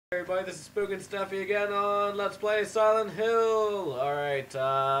Everybody, this is Spooogandsteffi again on Let's Play Silent Hill. Alright,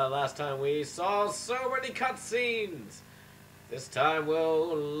 last time we saw so many cutscenes. This time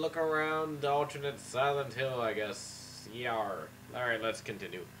we'll look around alternate Silent Hill, I guess. Yar. Alright, let's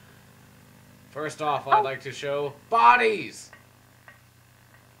continue. First off, I'd like to show bodies!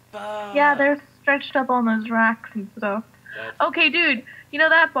 Yeah, they're stretched up on those racks and stuff. Okay, dude, you know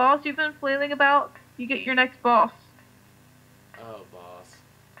that boss you've been flailing about? You get your next boss. Oh, boss.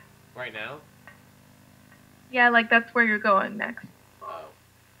 Right now? Yeah, like that's where you're going next. Oh.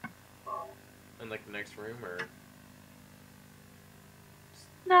 In like the next room, or?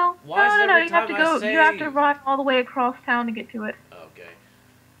 No. Why is it No, every you have to time I go. save? You have to run all the way across town to get to it. Okay.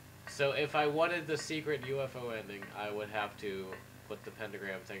 So if I wanted the secret UFO ending, I would have to put the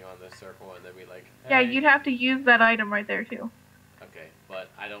pentagram thing on this circle and then be like, hey. Yeah, you'd have to use that item right there too. Okay, but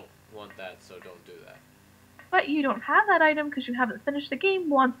I don't want that, so don't do that. But you don't have that item because you haven't finished the game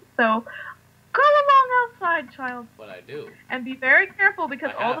once, so go along outside, child. But I do. And be very careful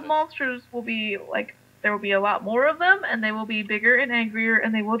because all the monsters will be, like, there will be a lot more of them, and they will be bigger and angrier,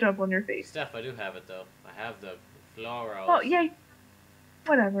 and they will jump on your face. Steph, I do have it, though. I have the florals. Well, yeah,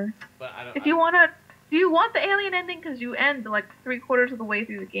 whatever. But I don't... If you want to... Do you want the alien ending? Because you end, like, 3/4 of the way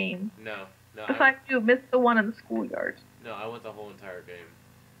through the game. No. No, the fact you missed the one in the schoolyard. No, I want the whole entire game.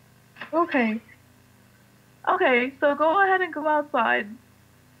 Okay. Okay, so go ahead and go outside.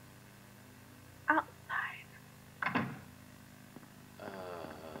 Outside. I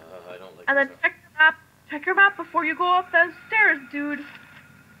don't like And then check your map. Check your map before you go up those stairs, dude.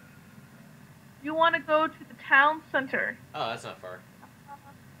 You want to go to the town center. Oh, that's not far.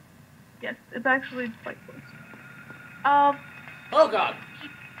 Yes, it's actually quite close. Oh god!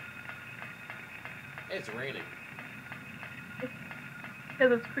 It's raining.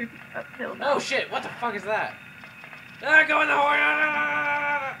 Because it's creepy uphill now. Oh shit, what the fuck is that? Ah, go in the hole!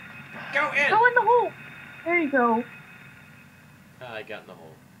 Go in! Go in the hole! There you go. I got in the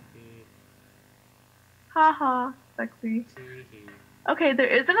hole. Haha, sexy. Okay, there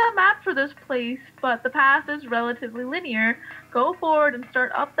isn't a map for this place, but the path is relatively linear. Go forward and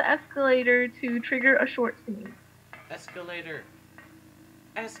start up the escalator to trigger a short scene. Escalator.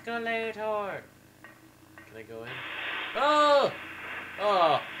 Escalator! Can I go in? Oh!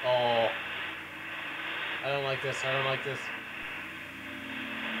 Oh! Oh! I don't like this. I don't like this.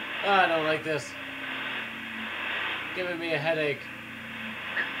 I don't like this. Giving me a headache.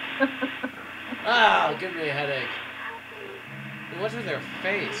 Ah! Give me a headache. What's with their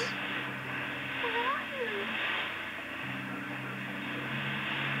face?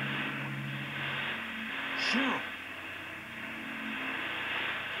 Shoot!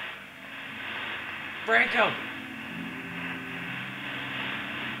 Break him!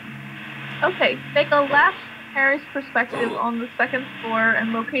 Okay, take a left from Harry's perspective on the second floor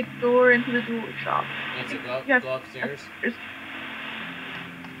and locate the door into the jewelry shop. Let's go upstairs. You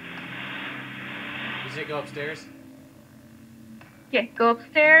say go upstairs? Yeah, go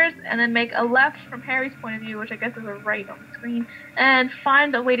upstairs and then make a left from Harry's point of view, which I guess is a right on the screen, and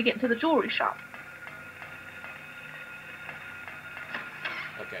find a way to get into the jewelry shop.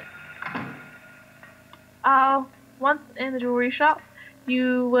 Okay. Once in the jewelry shop,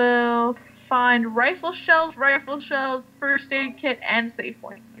 you will find rifle shells, first aid kit, and save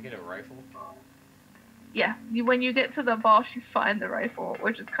point. I get a rifle? Yeah, when you get to the boss, you find the rifle,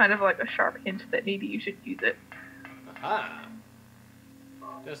 which is kind of like a sharp hint that maybe you should use it. Aha!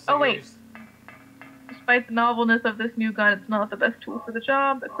 Oh wait. Despite the novelness of this new gun, it's not the best tool for the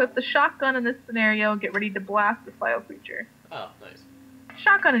job. Equip the shotgun in this scenario and get ready to blast the vile creature. Oh, nice.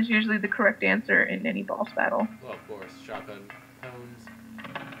 Shotgun is usually the correct answer in any boss battle. Well, of course. Shotgun. Cones.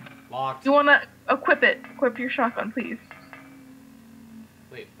 Locked. You wanna equip it. Equip your shotgun, please.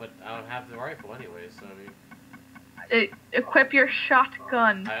 Wait, but I don't have the rifle anyway, so I mean... Equip your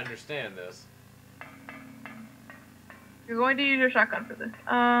shotgun. I understand this. You're going to use your shotgun for this.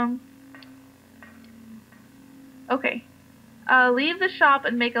 Okay. Leave the shop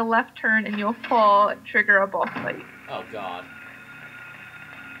and make a left turn and you'll fall and trigger a boss fight. Oh god.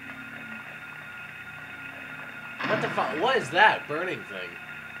 What the fuck? What is that burning thing?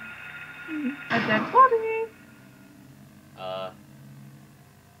 A dead body.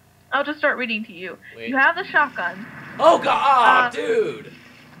 I'll just start reading to you. Wait. You have the shotgun. Oh god! Oh, dude!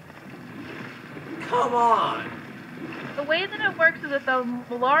 Come on! The way that it works is that the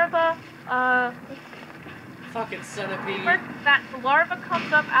larva, Fucking centipede. that the larva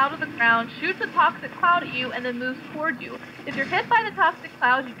comes up out of the ground, shoots a toxic cloud at you, and then moves toward you. If you're hit by the toxic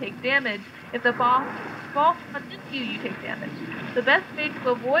cloud, you take damage. If the boss runs into you, you take damage. The best way to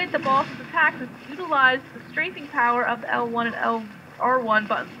avoid the boss's attacks is to utilize the strafing power of the L1 and R1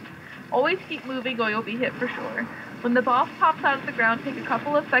 buttons. Always keep moving or you'll be hit for sure. When the boss pops out of the ground, take a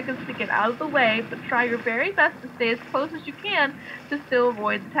couple of seconds to get out of the way, but try your very best to stay as close as you can to still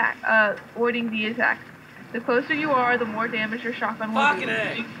avoid avoiding the attack. The closer you are, the more damage your shotgun will do.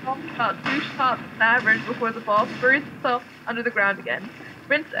 You about 2 shots on average before the boss buries itself under the ground again.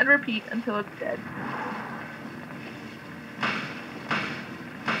 Rinse and repeat until it's dead.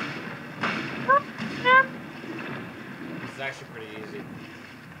 Oh, yeah. This is actually pretty easy.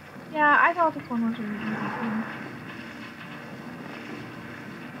 Yeah, I thought this one was really easy too.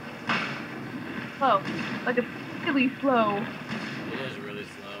 Slow. Like it's really slow. It is really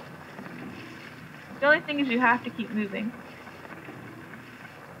slow. The only thing is you have to keep moving.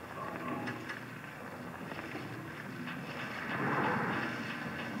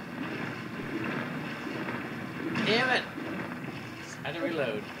 Damn it! I had to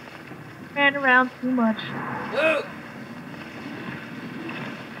reload. Ran around too much. Whoa!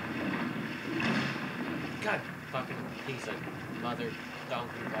 God fucking piece of mother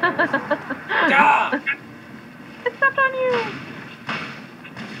donkey balls. Ah! It stepped on you!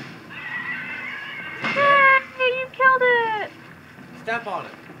 Yay! You killed it! Step on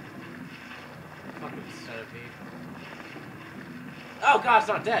it. Fucking centipede. Oh god, it's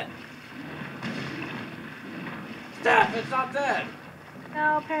not dead. Steph, it's not dead.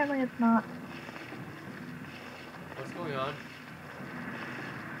 No, apparently it's not. What's going on?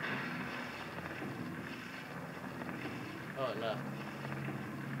 Oh, it left.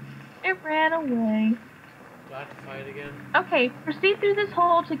 It ran away. Do I have to fight again? Okay, proceed through this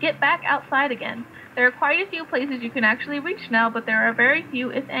hole to get back outside again. There are quite a few places you can actually reach now, but there are very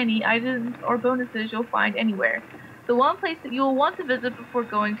few, if any, items or bonuses you'll find anywhere. The one place that you will want to visit before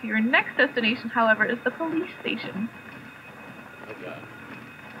going to your next destination, however, is the police station. Oh god.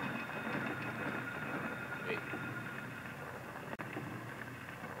 Wait.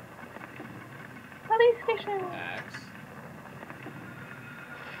 Police station! Axe.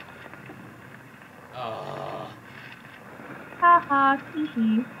 Oh. Haha,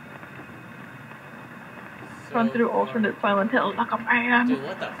 teehee. So Run through hard. alternate Silent Hill like a man. Dude,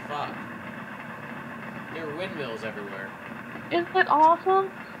 what the fuck? There are windmills everywhere. Isn't it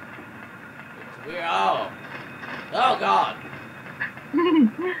awesome? It's weird. Oh. Oh god.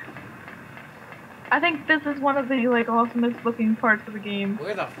 I think this is one of the like awesomest looking parts of the game.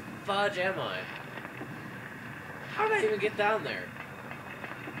 Where the fudge am I? How did I even get down there?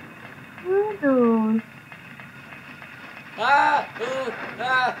 Who knows? Ah! Ooh!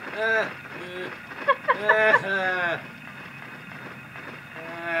 Ah! Ah! Ooh. Ah!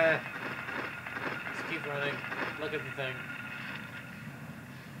 Ah! Just keep running. Look at the thing.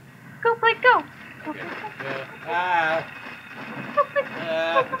 Go, Blake, go! Go, Okay. Blake, go! Go. Ah! Go, Blake,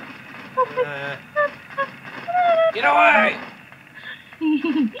 Ah! go, go, Blake. Ah! Get away!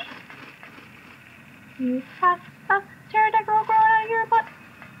 You have a pterodactyl growing out of your butt.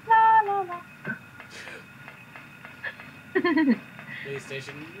 La la la. Police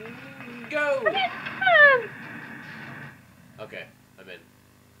station. Go! Okay, I'm in.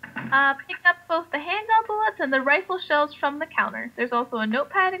 Pick up both the handgun bullets and the rifle shells from the counter. There's also a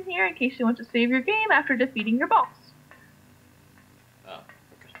notepad in here in case you want to save your game after defeating your boss. Oh,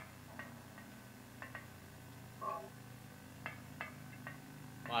 okay.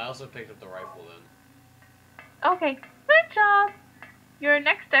 Well, I also picked up the rifle then. Okay, good job. Your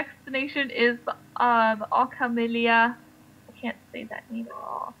next destination is the Alchemilia. I can't say that name at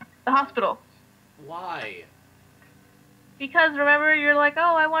all. The hospital. Why? Because remember, you're like,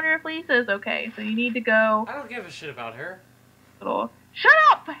 oh, I wonder if Lisa's okay, so you need to go. I don't give a shit about her. Hospital. Shut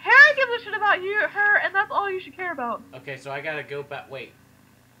up! Harry gives a shit about her, and that's all you should care about. Okay, so I gotta go back. Wait.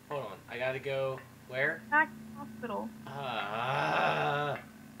 Hold on. I gotta go. Where? Back to the hospital. I'm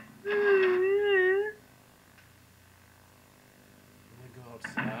gonna go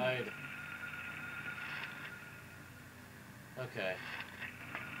outside. Okay.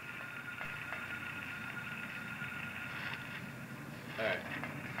 Alright.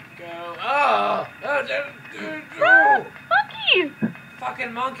 Go. Oh! Oh! Monkey!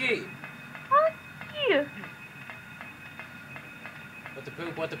 Fucking monkey! Monkey! What the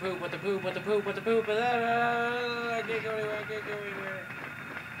poop, what the poop, what the poop, what the poop, what the poop, I can't go anywhere, I can't go anywhere.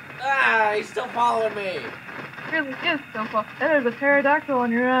 Ah, he's still following me. Really is so far. There's a pterodactyl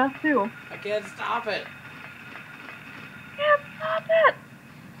on your ass, too. I can't stop it. Can't stop it!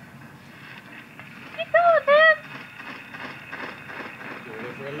 Keep going, man! Go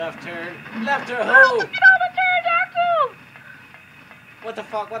for a left turn. Left turn, Oh, ho! look at all the pterodactyls! What the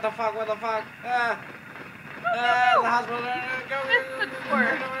fuck, what the fuck, what the fuck? Ah! Ah, the hospital, go, Missed the door.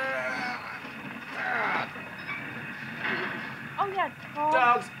 Ah. Oh, yeah,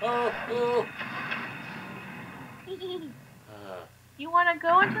 Dogs! Oh, oh! You want to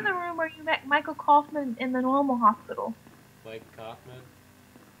go into the room where you met Michael Kaufman in the normal hospital? Mike Kaufman?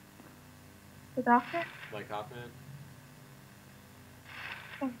 The doctor? Mike Kaufman?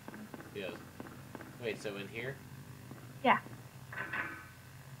 Oh. Yes. Wait, so in here? Yeah.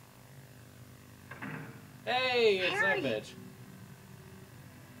 Hey, it's Harry. that bitch.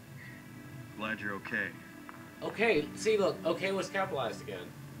 Glad you're okay. Okay, see, look, okay was capitalized again.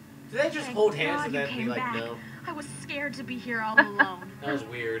 Did they just Thank hold hands God and you then be came like, back. no? I was scared to be here all alone. That was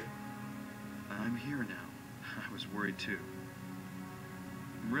weird. I'm here now. I was worried too.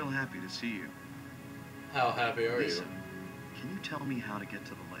 I'm real happy to see you. How happy are Lisa, you? can you tell me how to get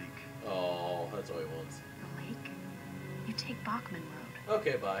to the lake? Oh, that's all he wants. The lake? You take Bachman Road.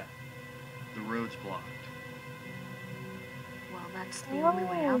 Okay, bye. The road's blocked. Well, that's the only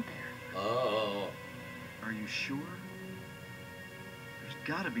way out there. Oh. Are you sure? There's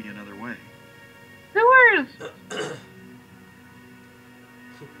gotta be another way. Sewers!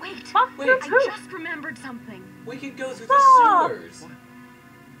 Wait! Fuck Wait, the I poop! just remembered something. We can go through Stop! the sewers. What?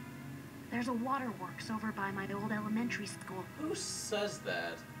 There's a waterworks over by my old elementary school. Who says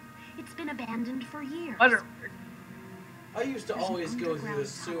that? It's been abandoned for years. Water. I used to There's an always go through the underground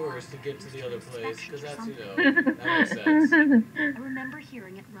sewers to tunnel get to the other used for place, because that's, you inspection know, or that makes sense. I remember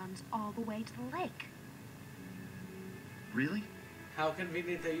hearing it runs all the way to the lake. Really? How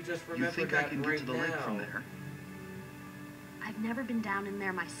convenient that you just You remembered think I that can right get to the now. lake from there? I've never been down in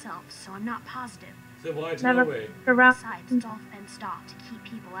there myself, so I'm not positive. So why Never tell me? around. Besides, it's all fenced off to keep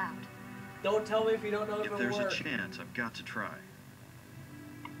people out. Don't tell me if you don't know if If it'll there's a work. chance, I've got to try.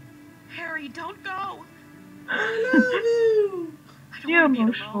 Harry, don't go! I love you! I don't You want to be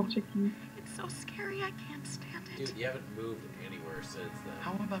emotional alone. chickie. It's so scary, I can't stand it. Dude, you haven't moved anywhere since then.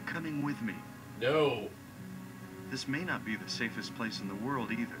 How about coming with me? No. This may not be the safest place in the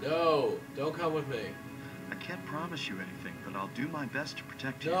world either. No. Don't come with me. I can't promise you anything, but I'll do my best to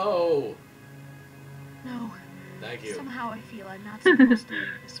protect you. No. No. Thank you. Somehow I feel I'm not supposed to leave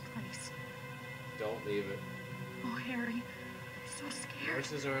this place. Don't leave it. Oh, Harry, I'm so scared.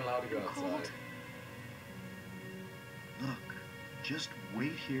 Nurses are allowed to go I'm outside. cold. Look, just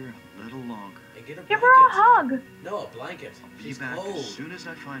wait here a little longer. And get a Give blanket. her a hug! No, a blanket. I'll be She's back cold. as soon as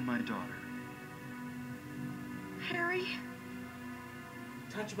I find my daughter. Harry,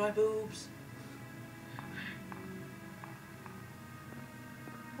 Touch my boobs.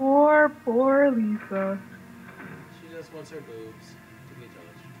 Poor Lisa. She just wants her boobs to be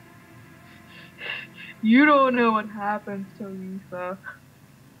touched. You don't know what happens to Lisa.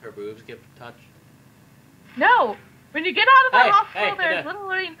 Her boobs get touched. No! When you get out of the Hey, hospital, hey, there's yeah.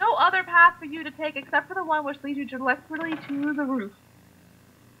 literally no other path for you to take except for the one which leads you directly to the roof.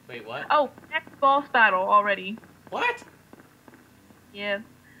 Wait, what? Oh, next boss battle already. What? Yeah.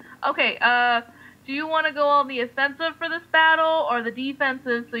 Okay, do you want to go on the offensive for this battle, or the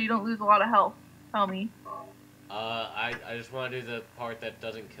defensive so you don't lose a lot of health? Tell me. I just want to do the part that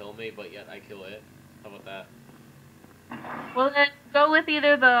doesn't kill me, but yet I kill it. How about that? Well then, go with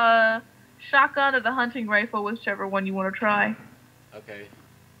either the shotgun or the hunting rifle, whichever one you want to try. Okay.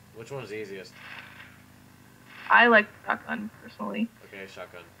 Which one's easiest? I like the shotgun, personally. Okay,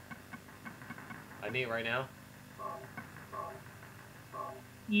 shotgun. I need it right now?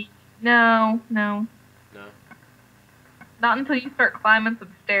 No. No? Not until you start climbing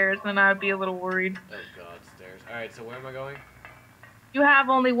some stairs, then I'd be a little worried. Oh god, stairs. Alright, so where am I going? You have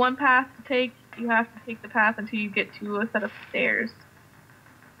only one path to take. You have to take the path until you get to a set of stairs.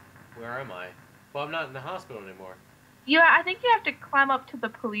 Where am I? Well, I'm not in the hospital anymore. Yeah, I think you have to climb up to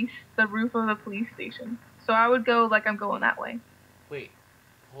the roof of the police station. So I would go like I'm going that way. Wait.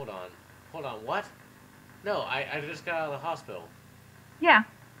 Hold on. Hold on, what? No, I just got out of the hospital. Yeah,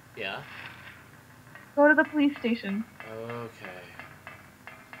 Yeah? go to the police station. Okay.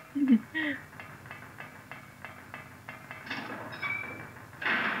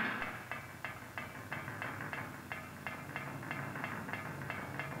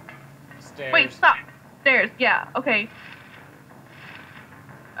 Stairs. Wait, stop. Stairs, yeah, okay.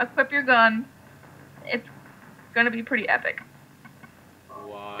 Equip your gun. It's gonna be pretty epic.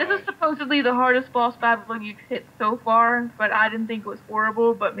 Why? This is supposedly the hardest boss battle you've hit so far, but I didn't think it was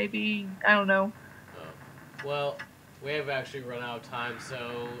horrible, but maybe, I don't know. Oh. Well, we have actually run out of time,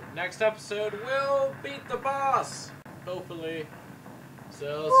 so next episode we'll beat the boss! Hopefully.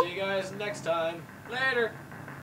 So, see you guys next time. Later!